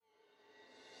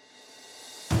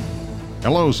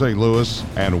Hello, St. Louis,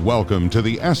 and welcome to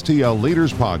the STL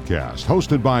Leaders Podcast,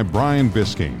 hosted by Brian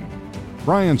Bisking.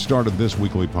 Brian started this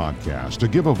weekly podcast to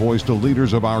give a voice to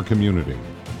leaders of our community,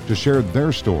 to share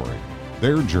their story,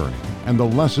 their journey, and the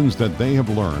lessons that they have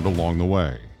learned along the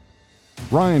way.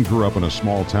 Brian grew up in a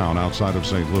small town outside of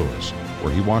St. Louis,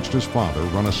 where he watched his father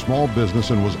run a small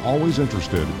business and was always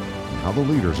interested in how the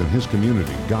leaders in his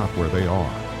community got where they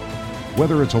are.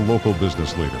 Whether it's a local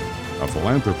business leader, a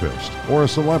philanthropist, or a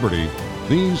celebrity,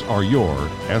 these are your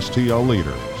STL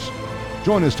leaders.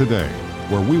 Join us today,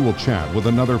 where we will chat with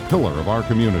another pillar of our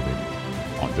community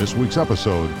on this week's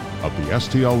episode of the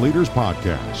STL Leaders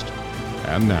Podcast.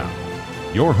 And now,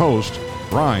 your host,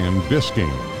 Brian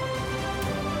Bisking.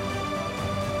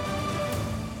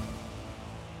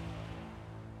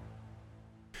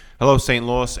 Hello, St.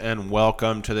 Louis, and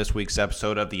welcome to this week's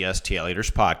episode of the STL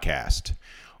Leaders Podcast.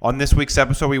 On this week's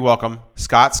episode, we welcome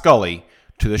Scott Scully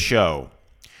to the show.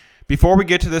 Before we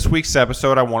get to this week's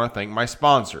episode, I want to thank my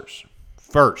sponsors.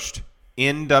 First,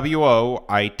 NWO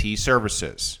IT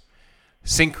Services,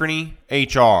 Synchrony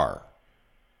HR,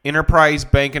 Enterprise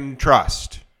Bank and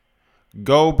Trust,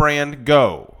 Go Brand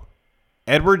Go,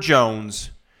 Edward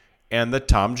Jones, and the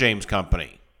Tom James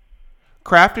Company.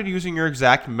 Crafted using your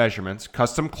exact measurements,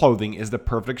 custom clothing is the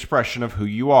perfect expression of who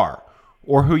you are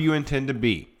or who you intend to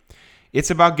be.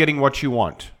 It's about getting what you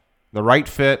want. The right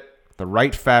fit, the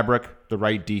right fabric, the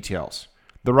right details,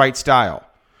 the right style.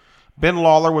 Ben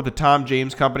Lawler with the Tom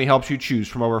James Company helps you choose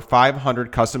from over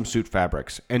 500 custom suit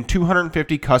fabrics and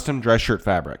 250 custom dress shirt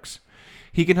fabrics.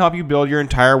 He can help you build your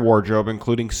entire wardrobe,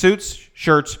 including suits,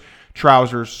 shirts,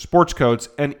 trousers, sports coats,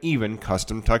 and even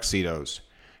custom tuxedos.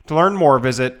 To learn more,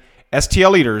 visit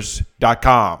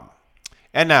STLleaders.com.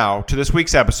 And now to this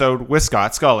week's episode with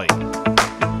Scott Scully.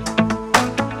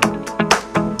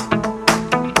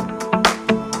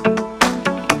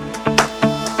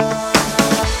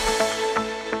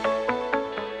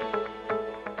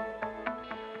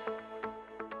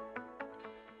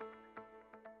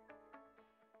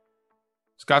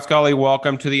 Scott Scully,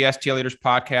 welcome to the STL Leaders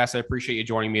Podcast. I appreciate you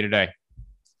joining me today.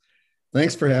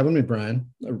 Thanks for having me, Brian.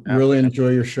 I really enjoy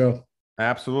your show.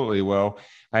 Absolutely. Well,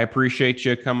 I appreciate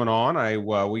you coming on.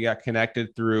 We got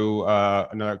connected through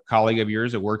another colleague of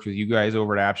yours that worked with you guys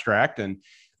over at Abstract, and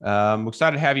I'm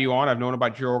excited to have you on. I've known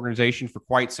about your organization for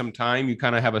quite some time. You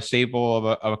kind of have a staple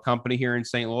of a company here in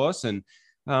St. Louis, and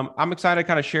I'm excited to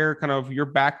kind of share kind of your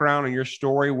background and your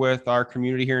story with our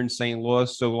community here in St.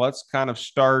 Louis. So let's kind of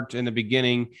start in the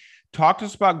beginning. Talk to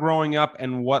us about growing up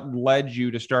and what led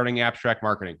you to starting Abstract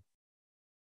Marketing.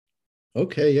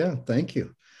 Okay. Yeah. Thank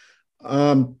you.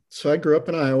 So I grew up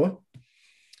in Iowa.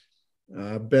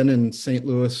 I've been in St.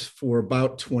 Louis for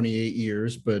about 28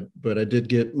 years, but I did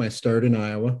get my start in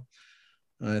Iowa.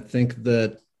 I think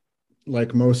that,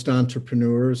 like most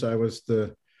entrepreneurs, I was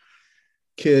the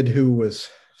kid who was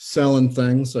selling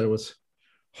things. I was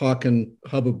hawking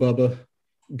Hubba Bubba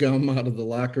gum out of the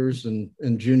lockers in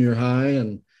junior high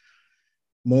and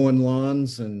mowing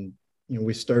lawns. And,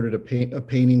 we started a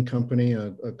painting company,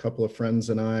 a couple of friends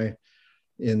and I,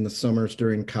 in the summers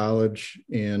during college,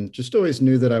 and just always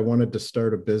knew that I wanted to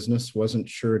start a business. Wasn't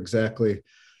sure exactly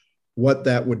what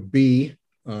that would be,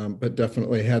 but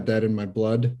definitely had that in my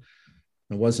blood.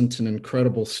 I wasn't an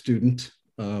incredible student,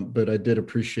 but I did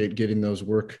appreciate getting those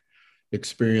work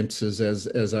experiences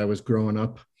as I was growing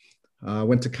up. I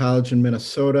went to college in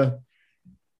Minnesota,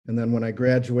 and then when I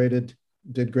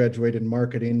did graduate in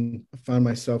marketing, I found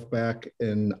myself back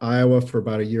in Iowa for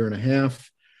about a year and a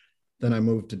half. Then I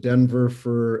moved to Denver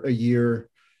for a year,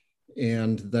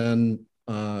 and then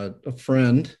a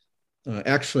friend,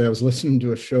 actually I was listening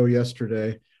to a show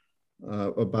yesterday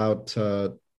about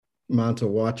Monta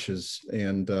watches,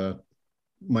 and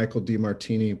Michael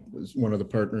DeMartini was one of the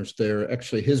partners there.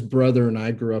 Actually, his brother and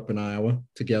I grew up in Iowa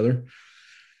together.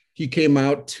 He came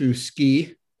out to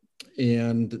ski,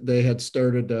 and they had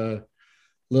started a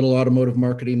little automotive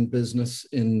marketing business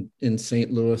in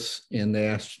St. Louis, and they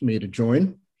asked me to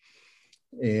join.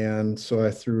 And so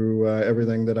I threw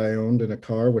everything that I owned in a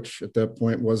car, which at that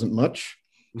point wasn't much.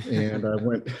 And I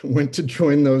went to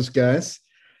join those guys.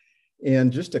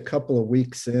 And just a couple of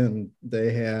weeks in,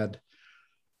 they had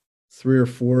 3 or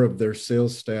 4 of their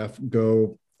sales staff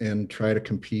go and try to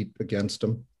compete against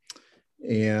them.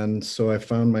 And so I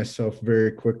found myself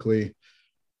very quickly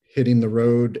hitting the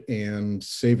road and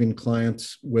saving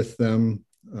clients with them,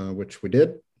 which we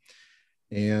did.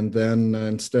 And then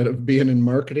instead of being in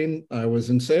marketing, I was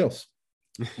in sales,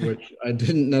 which I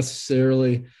didn't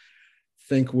necessarily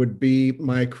think would be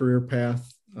my career path.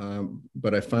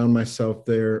 But I found myself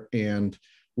there. And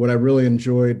what I really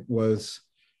enjoyed was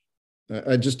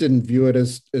I just didn't view it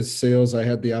as sales. I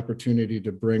had the opportunity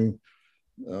to bring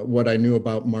what I knew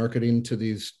about marketing to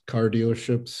these car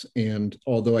dealerships. And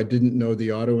although I didn't know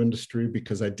the auto industry,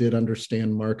 because I did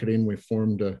understand marketing, we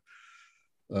formed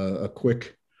a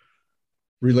quick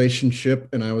relationship,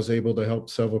 and I was able to help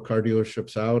several car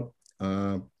dealerships out.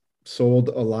 Sold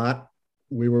a lot.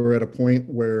 We were at a point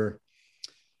where,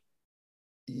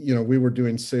 we were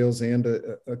doing sales and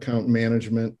account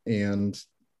management, and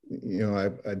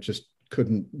I just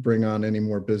couldn't bring on any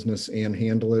more business and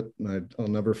handle it. And I'll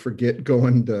never forget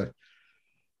going to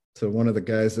one of the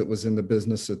guys that was in the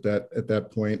business at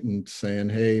that point and saying,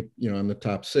 "Hey, I'm the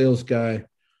top sales guy.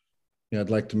 I'd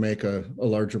like to make a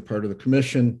larger part of the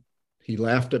commission." He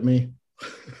laughed at me.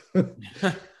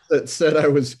 That said I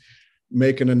was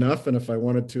making enough, and if I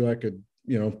wanted to, I could,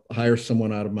 hire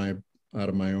someone out of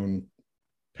my own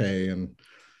pay. And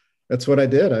that's what I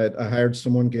did. I hired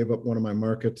someone, gave up one of my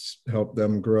markets, helped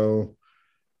them grow.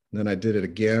 And then I did it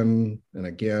again and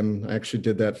again. I actually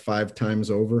did that 5 times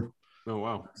over. Oh,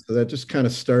 wow. So that just kind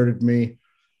of started me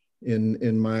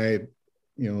in my,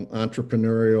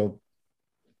 entrepreneurial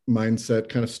mindset.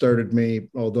 Kind of started me,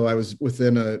 although I was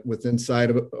inside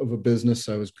of a business,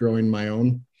 I was growing my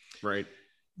own. Right.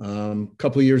 A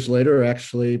couple of years later,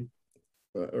 actually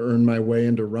earned my way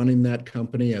into running that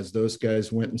company as those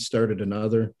guys went and started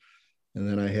another. And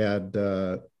then I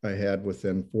had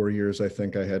within 4 years, I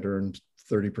think I had earned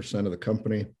 30% of the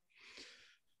company.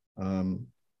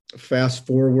 Fast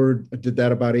forward, I did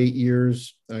that about 8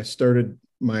 years. I started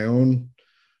my own,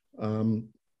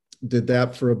 did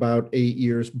that for about 8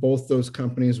 years. Both those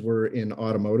companies were in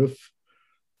automotive.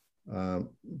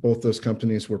 Both those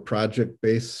companies were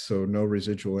project-based, so no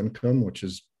residual income, which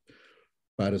is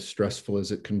about as stressful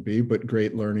as it can be, but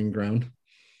great learning ground.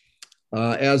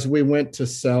 As we went to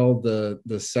sell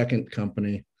the second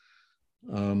company,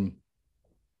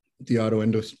 the auto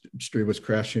industry was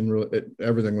crashing.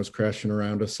 Everything was crashing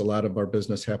around us. A lot of our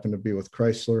business happened to be with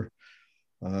Chrysler.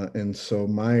 And so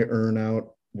my earnout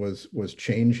was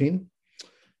changing.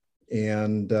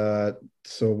 And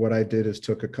so what I did is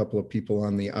took a couple of people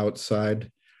on the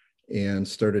outside and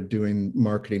started doing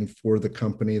marketing for the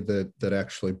company that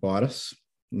actually bought us.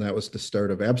 And that was the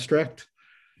start of Abstract.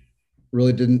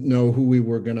 Really didn't know who we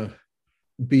were going to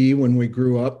be when we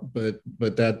grew up, but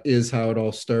that is how it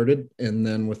all started. And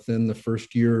then within the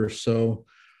first year or so,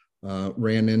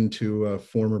 ran into a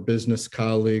former business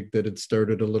colleague that had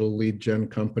started a little lead gen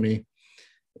company,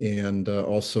 and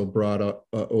also brought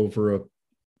over a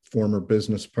former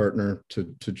business partner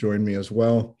to join me as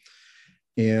well.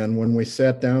 And when we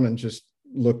sat down and just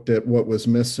looked at what was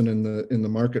missing in the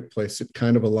marketplace, it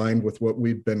kind of aligned with what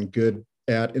we've been good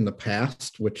at in the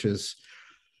past, which is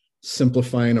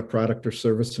simplifying a product or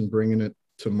service and bringing it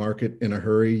to market in a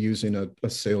hurry using a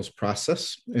sales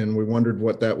process. And we wondered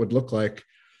what that would look like,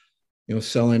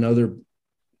 selling other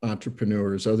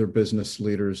entrepreneurs, other business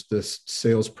leaders, this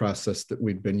sales process that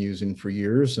we'd been using for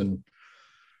years. And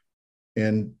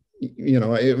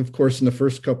of course, in the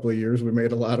first couple of years, we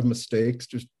made a lot of mistakes,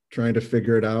 just trying to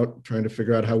figure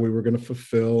out how we were going to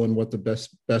fulfill and what the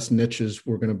best niches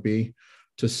were going to be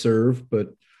to serve.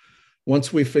 But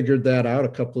once we figured that out, a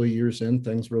couple of years in,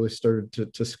 things really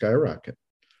started to skyrocket.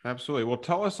 Absolutely. Well,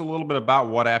 tell us a little bit about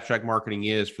what Abstract Marketing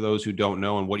is for those who don't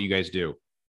know and what you guys do.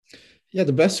 Yeah,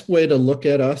 the best way to look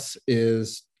at us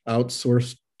is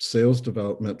outsourced sales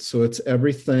development. So it's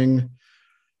everything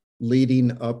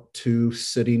leading up to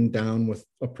sitting down with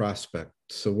a prospect.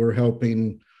 So we're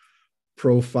helping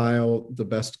profile the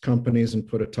best companies and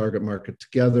put a target market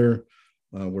together.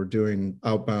 We're doing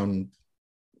outbound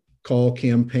call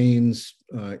campaigns,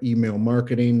 email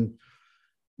marketing,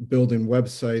 building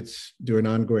websites, doing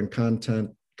ongoing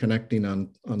content, connecting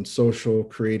on social,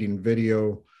 creating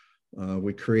video.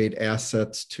 We create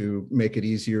assets to make it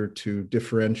easier to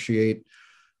differentiate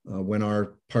when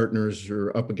our partners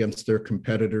are up against their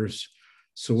competitors.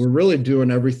 So we're really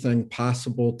doing everything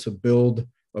possible to build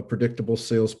a predictable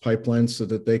sales pipeline so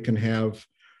that they can have,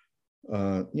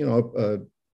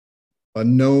 a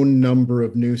known number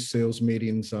of new sales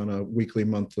meetings on a weekly,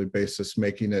 monthly basis,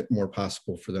 making it more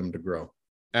possible for them to grow.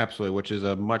 Absolutely, which is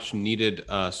a much needed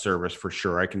service for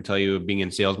sure. I can tell you, being in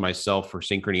sales myself for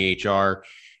Synchrony HR,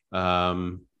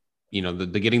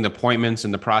 the getting the appointments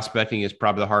and the prospecting is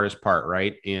probably the hardest part,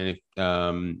 right? And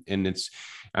it's,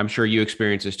 I'm sure you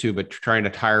experience this too, but trying to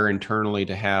hire internally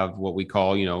to have what we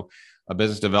call, a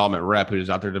business development rep who's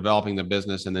out there developing the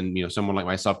business, and then someone like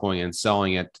myself going and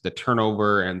selling it. The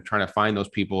turnover and trying to find those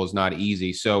people is not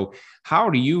easy. So how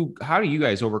do you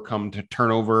guys overcome the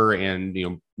turnover and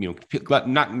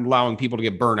not allowing people to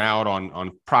get burnt out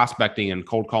on prospecting and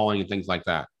cold calling and things like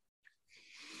that?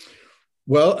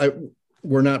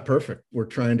 We're not perfect. We're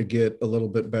trying to get a little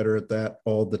bit better at that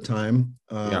all the time.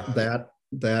 Yeah.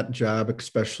 That job,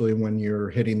 especially when you're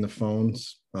hitting the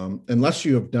phones, unless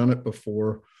you have done it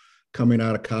before, coming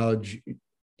out of college,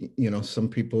 some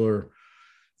people are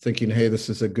thinking, hey, this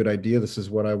is a good idea. This is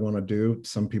what I want to do.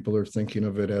 Some people are thinking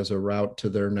of it as a route to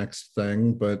their next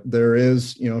thing. But there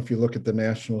is, if you look at the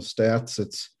national stats,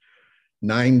 it's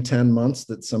 9-10 months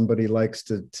that somebody likes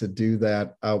to do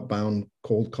that outbound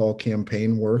cold call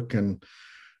campaign work. And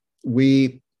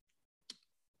we,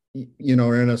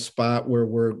 are in a spot where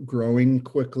we're growing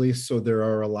quickly. So there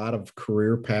are a lot of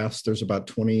career paths. There's about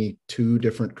 22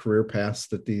 different career paths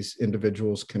that these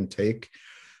individuals can take.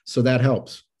 So that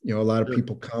helps. A lot of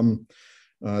people come,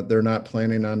 they're not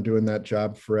planning on doing that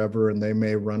job forever, and they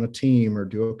may run a team or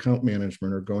do account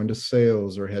management or go into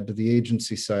sales or head to the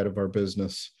agency side of our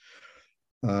business.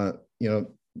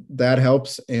 That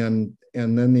helps. And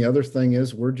then the other thing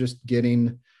is we're just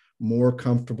getting more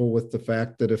comfortable with the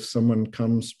fact that if someone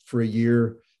comes for a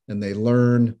year and they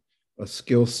learn a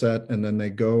skill set and then they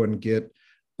go and get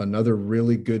another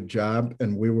really good job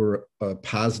and we were a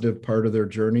positive part of their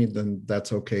journey, then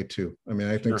that's okay too. I mean,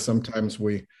 I think sometimes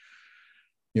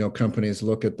companies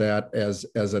look at that as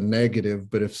a negative,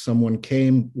 but if someone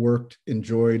came, worked,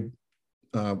 enjoyed,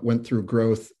 went through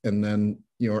growth, and then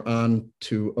are on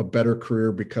to a better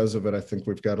career because of it, I think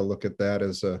we've got to look at that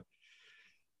as a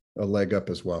leg up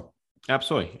as well.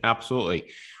 Absolutely.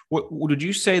 Would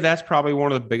you say that's probably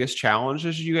one of the biggest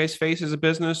challenges you guys face as a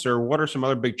business, or what are some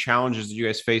other big challenges that you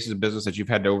guys face as a business that you've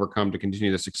had to overcome to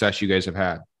continue the success you guys have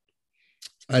had?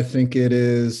 I think it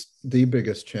is the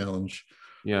biggest challenge.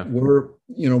 Yeah. We're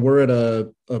at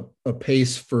a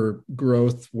pace for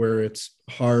growth where it's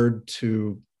hard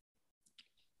to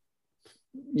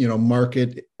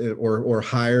market or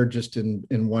hire just in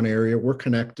one area. We're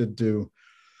connected to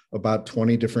about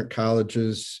 20 different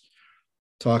colleges,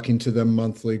 talking to them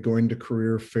monthly, going to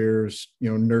career fairs,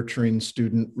 nurturing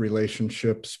student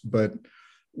relationships. But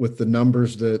with the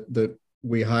numbers that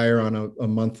we hire on a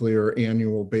monthly or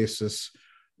annual basis,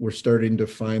 we're starting to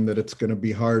find that it's going to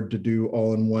be hard to do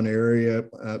all in one area.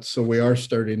 So we are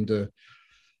starting to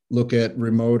look at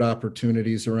remote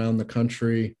opportunities around the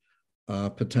country,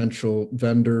 potential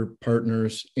vendor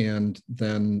partners, and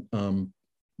then,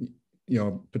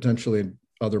 potentially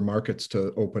other markets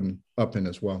to open up in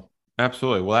as well.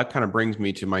 Absolutely. Well, that kind of brings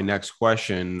me to my next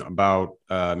question about,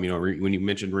 when you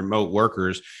mentioned remote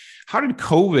workers, how did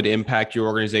COVID impact your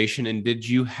organization? And did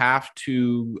you have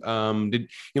to,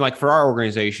 like for our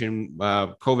organization,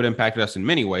 COVID impacted us in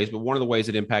many ways, but one of the ways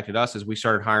it impacted us is we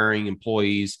started hiring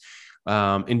employees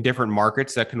in different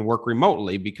markets that can work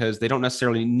remotely because they don't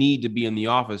necessarily need to be in the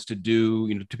office to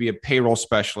to be a payroll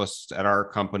specialist at our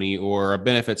company or a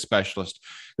benefits specialist.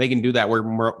 They can do that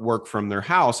work from their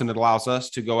house, and it allows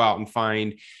us to go out and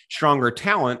find stronger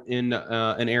talent in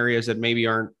areas that maybe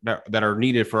that are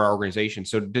needed for our organization.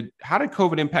 So how did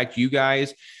COVID impact you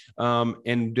guys?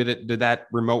 And did that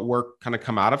remote work kind of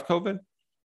come out of COVID?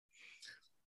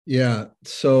 Yeah.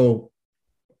 So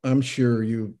I'm sure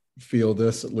you feel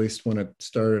this, at least when it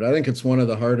started. I think it's one of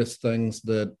the hardest things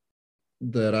that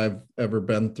I've ever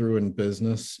been through in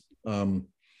business.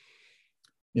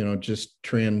 Just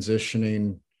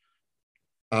transitioning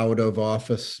out of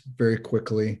office very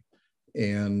quickly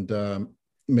and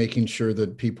making sure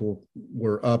that people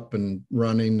were up and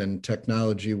running and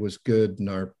technology was good and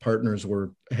our partners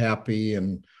were happy,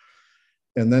 and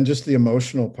then just the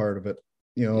emotional part of it.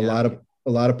 A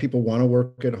lot of people want to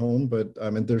work at home, but I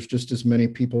mean, there's just as many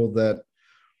people that,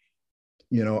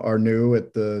 are new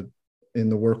in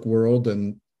the work world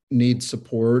and need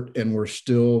support. And we're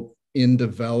still in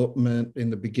development in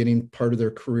the beginning part of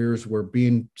their careers. We're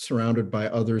being surrounded by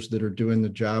others that are doing the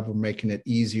job. We're making it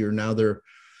easier. Now they're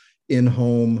in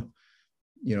home,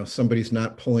 somebody's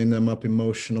not pulling them up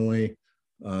emotionally.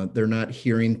 They're not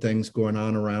hearing things going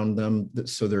on around them.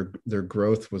 So their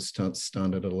growth was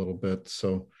stunted a little bit.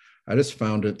 So I just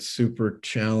found it super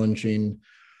challenging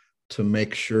to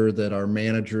make sure that our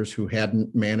managers who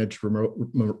hadn't managed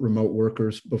remote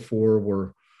workers before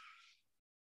were,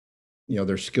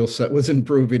 their skill set was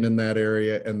improving in that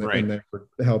area, and they were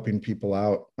helping people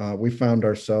out. We found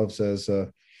ourselves as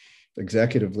a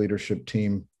executive leadership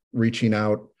team reaching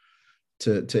out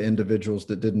to individuals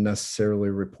that didn't necessarily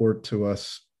report to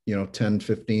us, 10,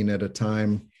 15 at a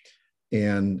time,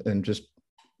 and just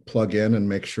plug in and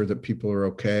make sure that people are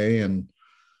okay, and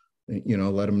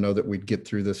let them know that we'd get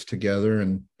through this together,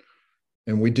 and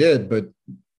we did, but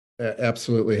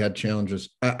absolutely had challenges.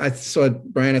 So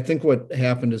Brian, I think what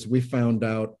happened is we found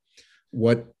out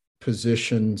what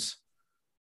positions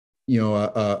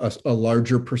a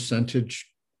larger percentage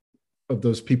of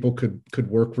those people could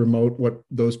work remote, what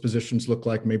those positions look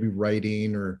like, maybe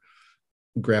writing or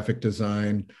graphic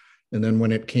design. And then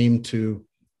when it came to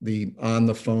the on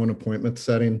the phone appointment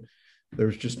setting,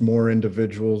 there's just more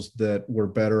individuals that were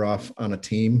better off on a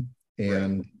team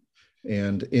and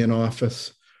in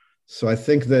office. So I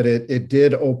think that it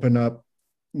did open up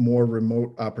more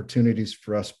remote opportunities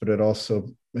for us, but it also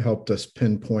helped us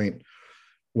pinpoint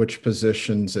which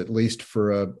positions, at least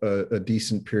for a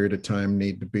decent period of time,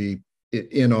 need to be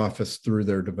in office through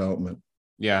their development.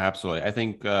 Yeah, absolutely. I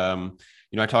think, I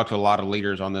talk to a lot of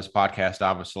leaders on this podcast,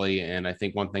 obviously, and I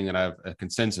think one thing that I've a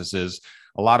consensus is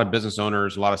a lot of business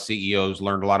owners, a lot of CEOs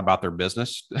learned a lot about their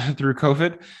business through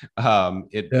COVID.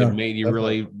 It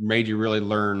made you really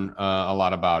learn a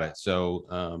lot about it.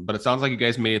 So, but it sounds like you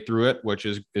guys made it through it, which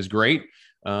is great.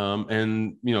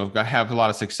 And have a lot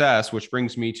of success, which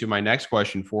brings me to my next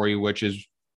question for you, which is,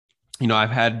 I've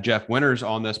had Jeff Winters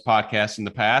on this podcast in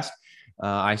the past.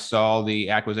 I saw the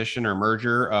acquisition or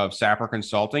merger of Sapper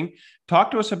Consulting.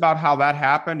 Talk to us about how that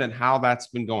happened and how that's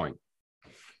been going.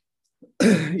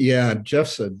 Yeah,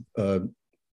 Jeff's an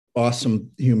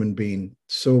awesome human being.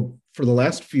 So for the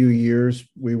last few years,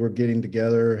 we were getting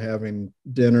together, having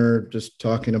dinner, just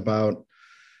talking about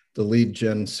the lead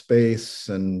gen space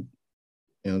and,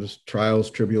 just trials,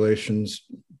 tribulations,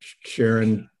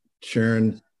 sharing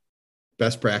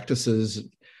best practices,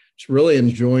 just really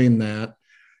enjoying that.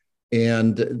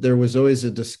 And there was always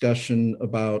a discussion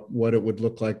about what it would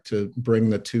look like to bring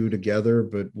the two together,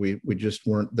 but we just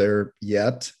weren't there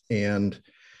yet. And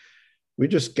we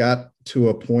just got to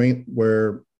a point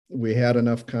where we had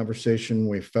enough conversation,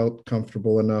 we felt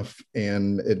comfortable enough,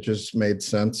 and it just made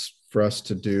sense for us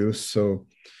to do. So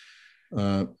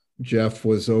Jeff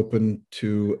was open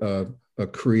to a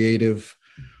creative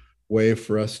way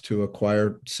for us to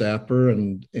acquire Sapper.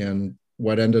 And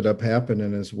what ended up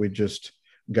happening is we just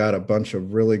got a bunch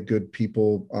of really good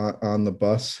people on the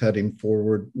bus heading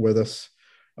forward with us.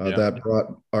 That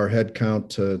brought our head count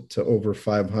to over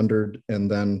 500. And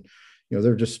then,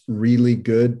 they're just really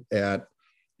good at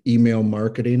email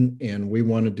marketing. And we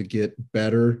wanted to get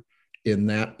better in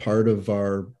that part of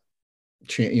our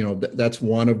that's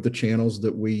one of the channels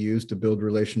that we use to build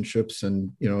relationships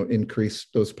and, increase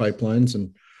those pipelines.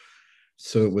 And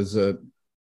so it was a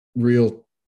real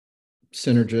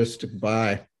synergistic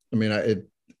buy. I mean,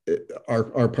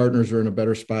 our partners are in a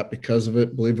better spot because of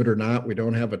it. Believe it or not, we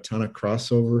don't have a ton of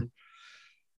crossover.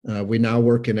 We now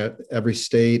work in every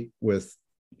state with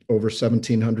over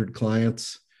 1,700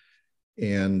 clients,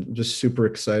 and just super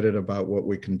excited about what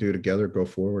we can do together go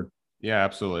forward. Yeah,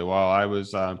 absolutely. Well, I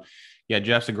was,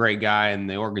 Jeff's a great guy, and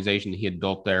the organization that he had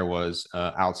built there was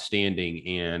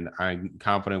outstanding. And I'm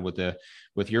confident with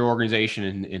your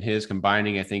organization and his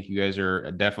combining, I think you guys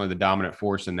are definitely the dominant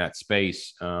force in that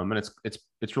space. And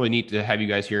it's really neat to have you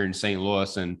guys here in St.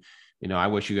 Louis. And, I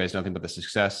wish you guys nothing but the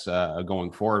success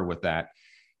going forward with that.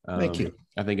 Thank you.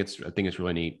 I think it's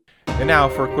really neat. And now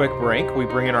for a quick break, we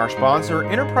bring in our sponsor,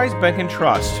 Enterprise Bank and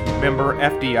Trust, member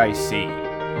FDIC.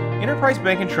 Enterprise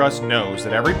Bank and Trust knows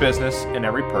that every business and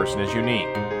every person is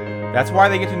unique. That's why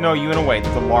they get to know you in a way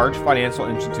that the large financial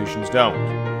institutions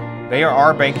don't. They are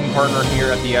our banking partner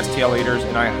here at the STL Leaders,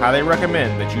 and I highly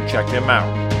recommend that you check them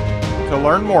out. To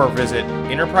learn more, visit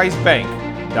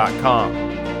enterprisebank.com.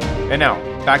 And now,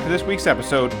 back to this week's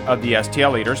episode of the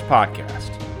STL Leaders podcast.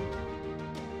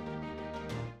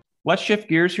 Let's shift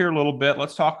gears here a little bit.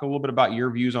 Let's talk a little bit about your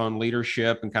views on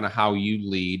leadership and kind of how you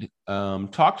lead.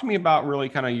 Talk to me about really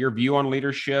kind of your view on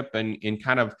leadership and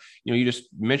kind of, you just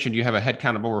mentioned you have a head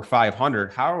count of over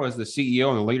 500. How, as the CEO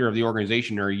and the leader of the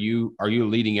organization, are you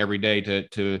leading every day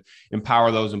to empower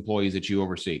those employees that you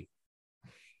oversee?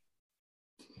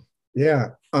 Yeah.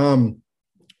 Well,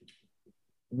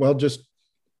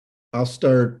 I'll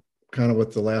start kind of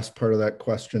with the last part of that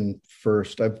question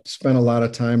first. I've spent a lot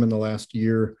of time in the last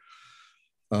year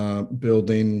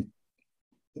building,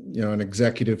 an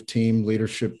executive team,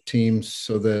 leadership teams,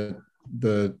 so that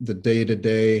the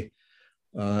day-to-day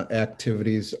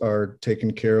activities are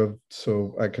taken care of,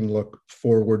 so I can look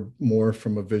forward more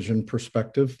from a vision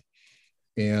perspective.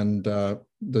 And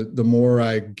the more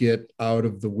I get out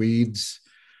of the weeds,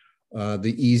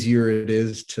 the easier it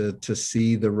is to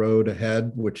see the road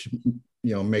ahead, which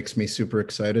makes me super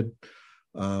excited.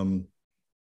 And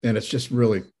it's just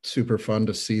really super fun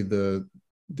to see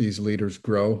these leaders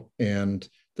grow, and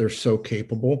they're so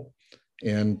capable.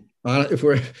 And if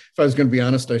I was going to be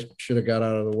honest, I should have got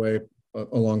out of the way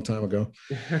a long time ago.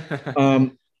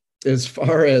 As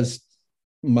far as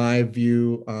my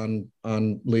view on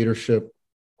leadership,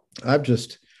 I've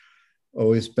just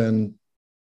always been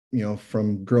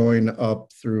from growing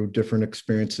up through different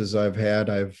experiences I've had,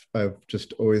 I've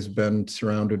just always been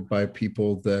surrounded by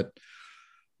people that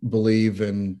believe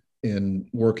in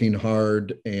working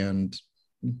hard and,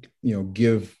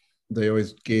 they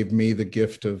always gave me the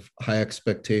gift of high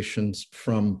expectations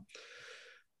from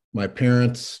my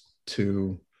parents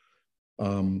to,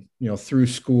 through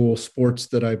school, sports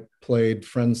that I played,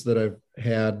 friends that I've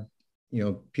had,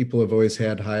 people have always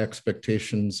had high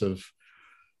expectations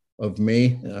of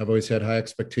me. I've always had high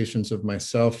expectations of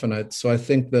myself. And so I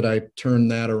think that I turn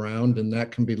that around, and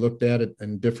that can be looked at it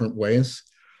in different ways.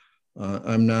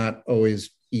 I'm not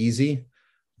always easy,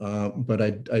 but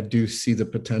I do see the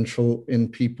potential in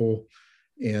people.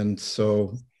 And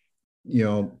so,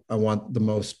 I want the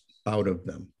most out of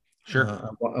them. Sure.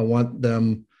 I want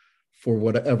them, for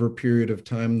whatever period of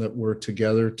time that we're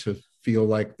together, to feel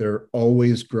like they're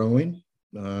always growing.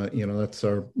 That's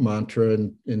our mantra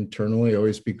internally,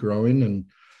 always be growing.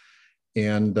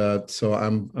 So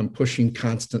I'm pushing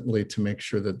constantly to make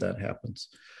sure that happens.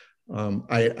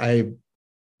 I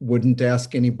wouldn't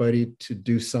ask anybody to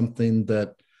do something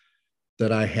that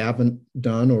I haven't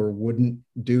done or wouldn't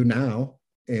do now.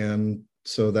 And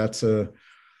so that's a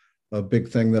big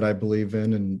thing that I believe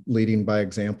in, and leading by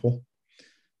example.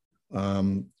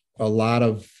 A lot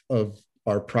of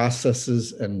our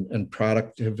processes and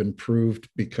product have improved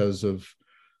because of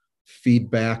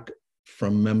feedback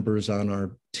from members on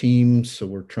our team. So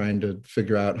we're trying to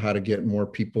figure out how to get more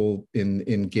people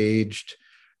engaged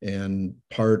and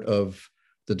part of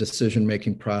the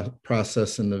decision-making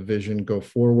process and the vision go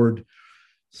forward.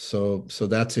 So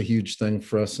that's a huge thing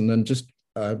for us. And then just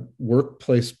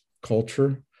workplace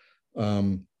culture.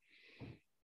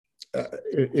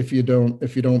 If you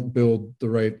don't build the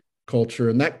right culture,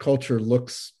 and that culture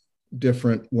looks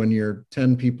different when you're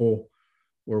 10 people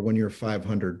or when you're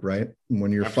 500, right? And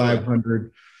when you're Absolutely.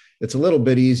 500, it's a little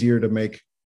bit easier to make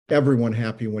everyone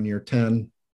happy. When you're 10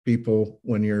 people,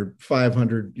 when you're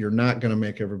 500, you're not going to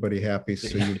make everybody happy.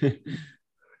 So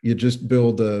you just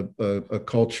build a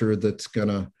culture that's going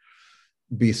to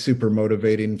be super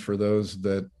motivating for those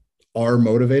that are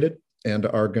motivated and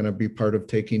are going to be part of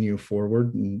taking you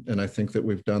forward. And I think that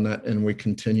we've done that, and we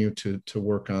continue to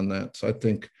work on that. So I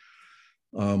think,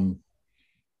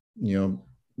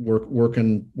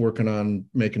 working on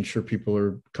making sure people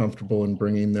are comfortable in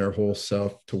bringing their whole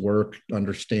self to work,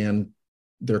 understand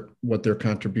what their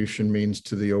contribution means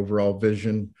to the overall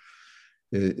vision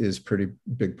is pretty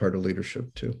big part of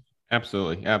leadership too.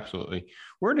 Absolutely. Absolutely.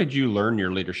 Where did you learn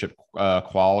your leadership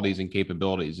qualities and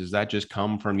capabilities? Does that just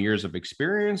come from years of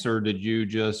experience, or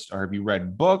or have you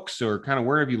read books, or kind of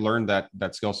where have you learned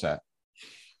that skill set?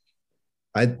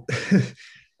 I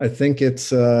think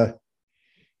it's a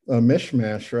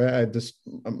mishmash, right?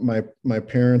 My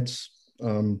parents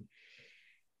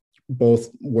both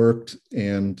worked,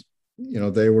 and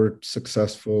they were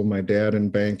successful. My dad in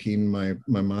banking, my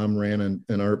mom ran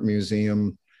an art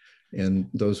museum, and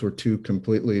those were two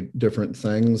completely different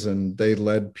things, and they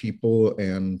led people.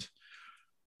 And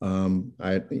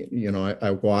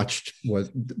I watched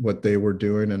what they were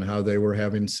doing and how they were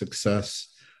having success.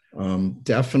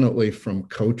 Definitely from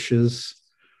coaches,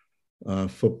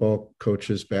 football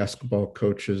coaches, basketball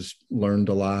coaches, learned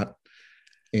a lot.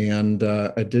 And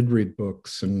I did read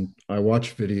books, and I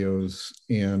watched videos,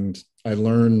 and I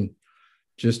learned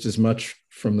just as much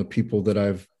from the people that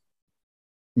I've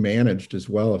managed as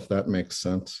well, if that makes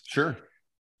sense. Sure.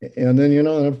 And then,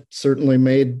 I've certainly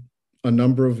made a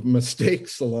number of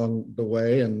mistakes along the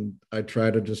way, and I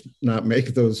try to just not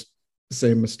make those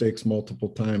same mistakes multiple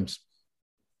times.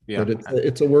 Yeah. But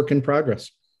it's a work in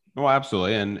progress. Oh,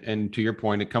 absolutely. And to your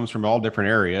point, it comes from all different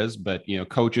areas, but,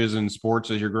 coaches and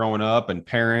sports as you're growing up, and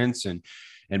parents and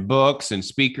books and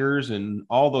speakers and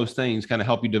all those things kind of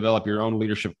help you develop your own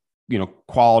leadership,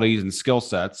 qualities and skill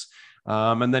sets.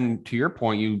 And then to your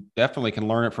point, you definitely can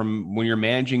learn it from when you're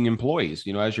managing employees.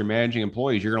 As you're managing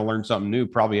employees, you're going to learn something new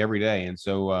probably every day. And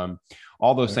so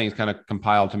all those things kind of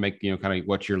compile to make, kind of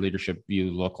what your leadership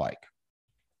view look like.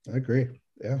 I agree.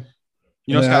 Yeah.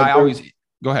 Scott,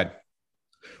 go ahead.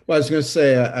 Well, I was going to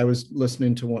say, I was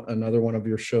listening to another one of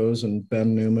your shows, and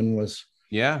Ben Newman was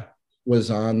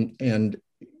on, and,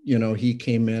 he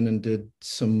came in and did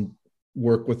some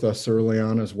work with us early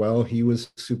on as well. He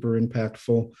was super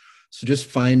impactful. So just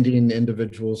finding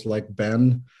individuals like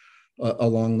Ben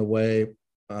along the way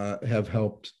have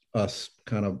helped us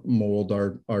kind of mold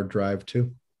our drive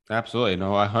too. Absolutely.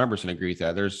 No, I 100% agree with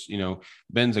that. There's,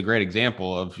 Ben's a great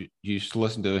example of you just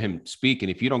listen to him speak.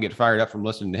 And if you don't get fired up from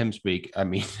listening to him speak, I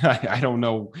mean, I don't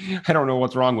know. I don't know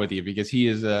what's wrong with you, because he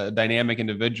is a dynamic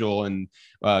individual, and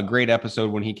a great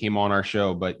episode when he came on our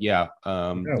show. But yeah,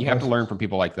 you have to learn from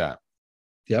people like that.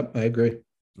 Yep, I agree.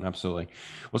 Absolutely.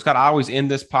 Well, Scott, I always end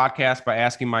this podcast by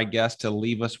asking my guests to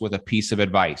leave us with a piece of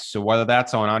advice. So whether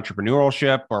that's on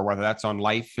entrepreneurship or whether that's on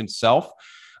life itself,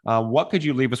 what could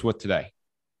you leave us with today?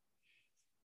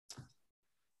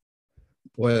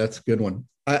 Boy, that's a good one.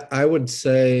 I would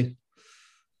say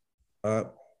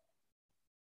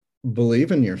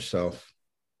believe in yourself.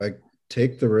 Like,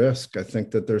 take the risk. I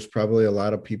think that there's probably a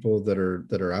lot of people that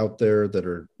are out there that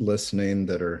are listening,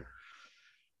 that are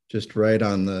just right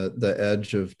on the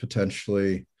edge of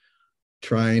potentially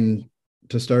trying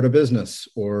to start a business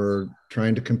or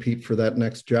trying to compete for that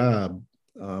next job.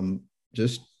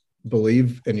 Just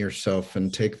believe in yourself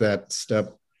and take that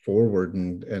step forward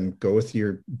and go with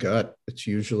your gut. It's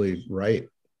usually right.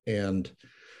 And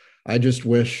I just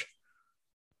wish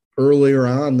earlier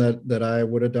on that I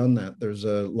would have done that. There's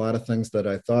a lot of things that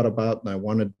I thought about and I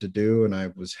wanted to do, and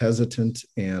I was hesitant.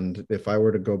 And if I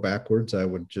were to go backwards, I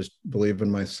would just believe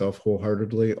in myself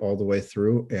wholeheartedly all the way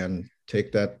through and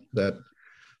take that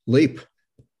leap.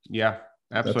 Yeah,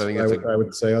 absolutely. That's what I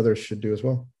would say others should do as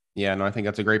well. Yeah, no, I think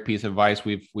that's a great piece of advice.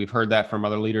 We've heard that from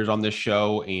other leaders on this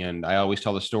show, and I always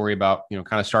tell the story about,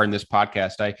 kind of starting this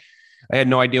podcast. I had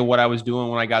no idea what I was doing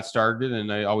when I got started,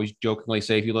 and I always jokingly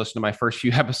say, if you listen to my first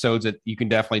few episodes, that you can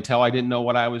definitely tell I didn't know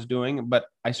what I was doing, but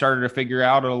I started to figure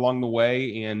out along the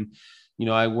way. And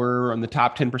we're on the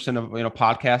top 10% of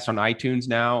podcasts on iTunes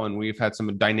now, and we've had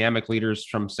some dynamic leaders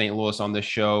from St. Louis on this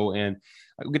show, and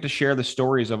I get to share the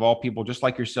stories of all people just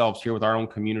like yourselves here with our own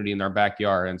community in our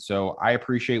backyard. And so I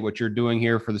appreciate what you're doing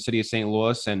here for the city of St.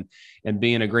 Louis and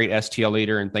being a great STL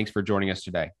leader. And thanks for joining us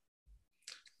today.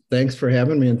 Thanks for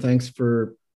having me, and thanks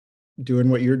for doing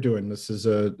what you're doing. This is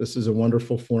a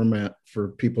wonderful format for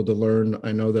people to learn.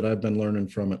 I know that I've been learning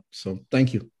from it. So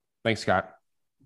thank you. Thanks, Scott.